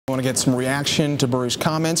I want to get some reaction to Burry's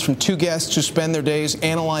comments from two guests who spend their days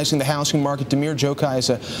analyzing the housing market. Gjokaj is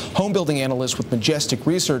a home building analyst with Majestic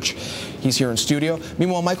Research. He's here in studio.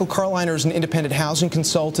 Meanwhile, Michael Carliner is an independent housing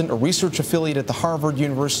consultant, a research affiliate at the Harvard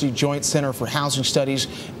University Joint Center for Housing Studies,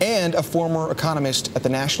 and a former economist at the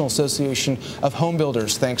National Association of Home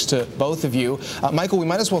Builders. Thanks to both of you. Michael, we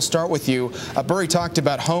might as well start with you. Burry talked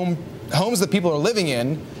about homes that people are living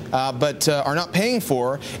in, but are not paying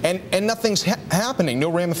for, and nothing's happening, no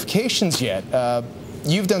ramifications yet.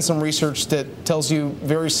 You've done some research that tells you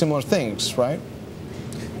very similar things, right?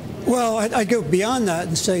 Well, I'd go beyond that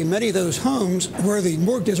and say many of those homes where the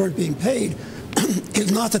mortgages aren't being paid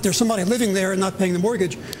is not that there's somebody living there and not paying the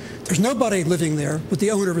mortgage. There's nobody living there, but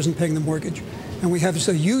the owner isn't paying the mortgage. And we have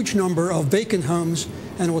a huge number of vacant homes,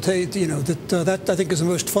 and we'll tell you, that I think is the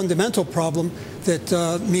most fundamental problem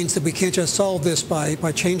that means that we can't just solve this by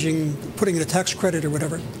putting in a tax credit or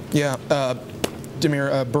whatever. Yeah,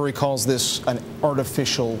 Burry calls this an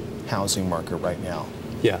artificial housing market right now.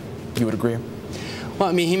 Yeah. You would agree? Well,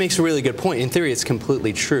 I mean, he makes a really good point. In theory, it's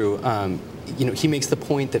completely true. He makes the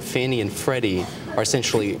point that Fannie and Freddie are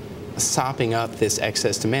essentially sopping up this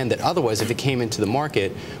excess demand that otherwise, if it came into the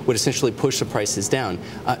market, would essentially push the prices down.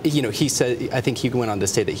 He said, I think he went on to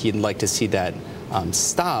say that he'd like to see that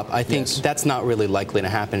stop. I think that's not really likely to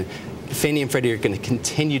happen. Fannie and Freddie are going to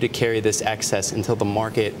continue to carry this excess until the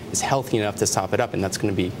market is healthy enough to sop it up, and that's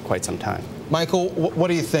going to be quite some time. Michael, what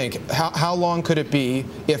do you think? How long could it be,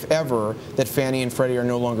 if ever, that Fannie and Freddie are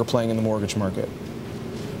no longer playing in the mortgage market?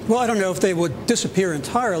 Well, I don't know if they would disappear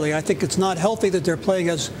entirely. I think it's not healthy that they're playing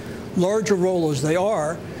as large a role as they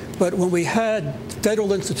are, but when we had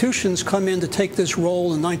federal institutions come in to take this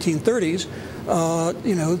role in the 1930s,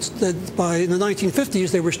 in the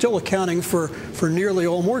 1950s they were still accounting for nearly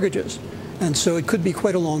all mortgages, and so it could be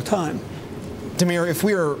quite a long time. Damir, if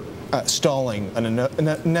we are stalling an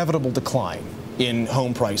inevitable decline in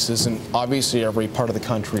home prices, and obviously every part of the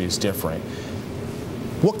country is different,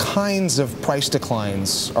 what kinds of price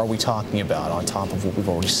declines are we talking about on top of what we've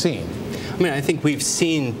already seen? I mean, I think we've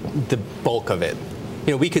seen the bulk of it.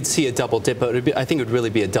 We could see a double dip, but I think it would really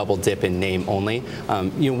be a double dip in name only.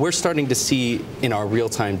 We're starting to see in our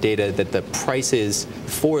real-time data that the prices,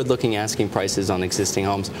 forward-looking asking prices on existing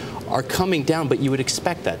homes, are coming down, but you would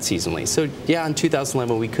expect that seasonally. So yeah, in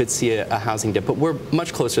 2011 we could see a housing dip, but we're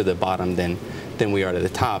much closer to the bottom than we are to the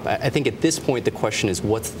top. I think at this point the question is,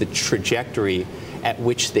 what's the trajectory at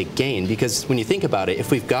which they gain? Because when you think about it, if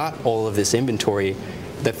we've got all of this inventory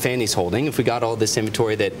that Fannie's holding, if we got all this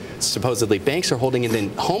inventory that supposedly banks are holding, and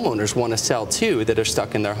then homeowners want to sell too that are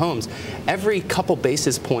stuck in their homes, every couple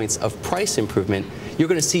basis points of price improvement, you're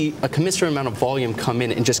going to see a commensurate amount of volume come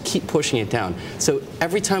in and just keep pushing it down. So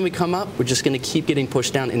every time we come up, we're just going to keep getting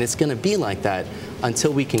pushed down, and it's going to be like that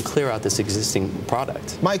until we can clear out this existing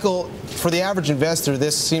product. Michael, for the average investor,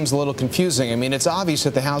 this seems a little confusing. I mean, it's obvious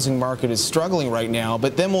that the housing market is struggling right now,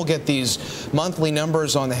 but then we'll get these monthly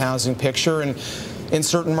numbers on the housing picture, and in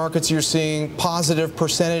certain markets you're seeing positive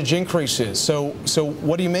percentage increases. So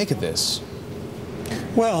what do you make of this?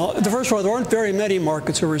 Well, first of all, there aren't very many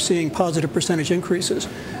markets where we're seeing positive percentage increases.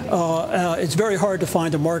 It's very hard to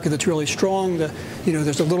find a market that's really strong.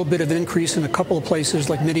 There's a little bit of increase in a couple of places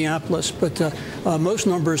like Minneapolis, but most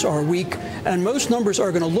numbers are weak, and most numbers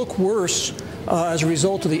are going to look worse as a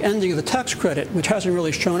result of the ending of the tax credit, which hasn't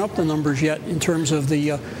really shown up the numbers yet in terms of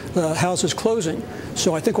the houses closing.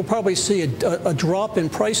 So I think we'll probably see a drop in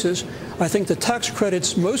prices. I think the tax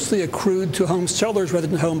credit's mostly accrued to home sellers rather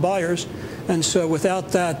than home buyers, and so without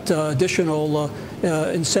that additional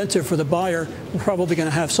incentive for the buyer, we're probably going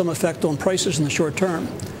to have some effect on prices in the short term.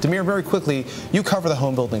 Damir, very quickly, you cover the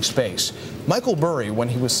home building space. Michael Burry, when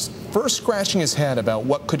he was first scratching his head about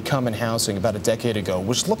what could come in housing about a decade ago,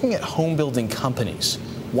 was looking at home building companies,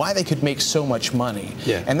 why they could make so much money.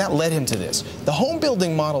 Yeah. And that led him to this. The home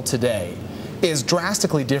building model today is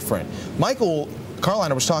drastically different. Michael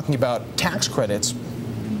Carliner was talking about tax credits.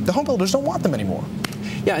 The home builders don't want them anymore.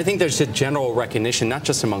 Yeah, I think there's a general recognition, not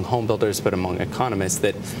just among home builders, but among economists,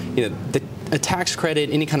 that a tax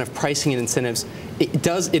credit, any kind of pricing and incentives,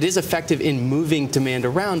 it is effective in moving demand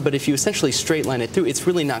around, but if you essentially straight line it through, it's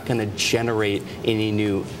really not going to generate any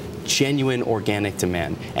new genuine organic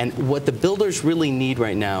demand. And what the builders really need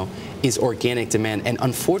right now is organic demand, and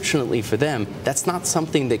unfortunately for them, that's not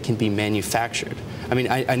something that can be manufactured. I mean,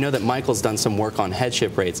 I know that Michael's done some work on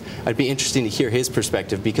headship rates. I'd be interested to hear his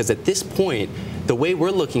perspective, because at this point, the way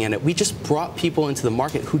we're looking at it, we just brought people into the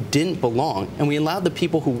market who didn't belong, and we allowed the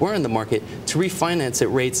people who were in the market to refinance at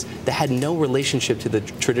rates that had no relationship to the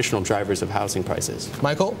traditional drivers of housing prices.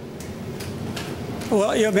 Michael?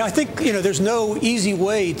 Well, yeah, I mean, I think there's no easy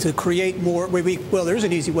way to create more. Well, there is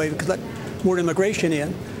an easy way because let more immigration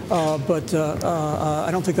in, but I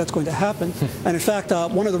don't think that's going to happen. And in fact,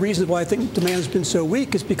 one of the reasons why I think demand has been so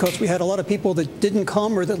weak is because we had a lot of people that didn't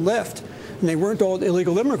come or that left, and they weren't all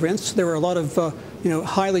illegal immigrants. There were a lot of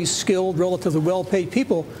highly skilled, relatively well-paid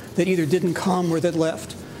people that either didn't come or that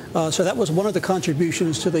left. So that was one of the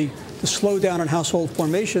contributions to the slowdown in household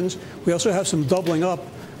formations. We also have some doubling up.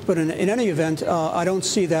 But in any event, I don't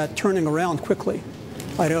see that turning around quickly.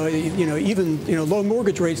 I know, even low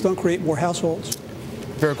mortgage rates don't create more households.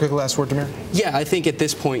 Very quick last word, Demir. Yeah, I think at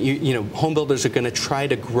this point, home builders are going to try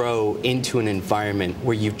to grow into an environment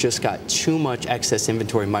where you've just got too much excess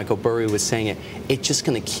inventory. Michael Burry was saying it. It's just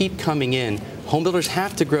going to keep coming in. Home builders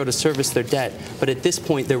have to grow to service their debt, but at this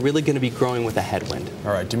point, they're really going to be growing with a headwind.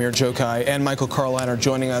 All right, Demir Gjokaj and Michael Carliner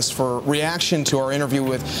joining us for reaction to our interview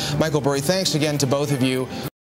with Michael Burry. Thanks again to both of you.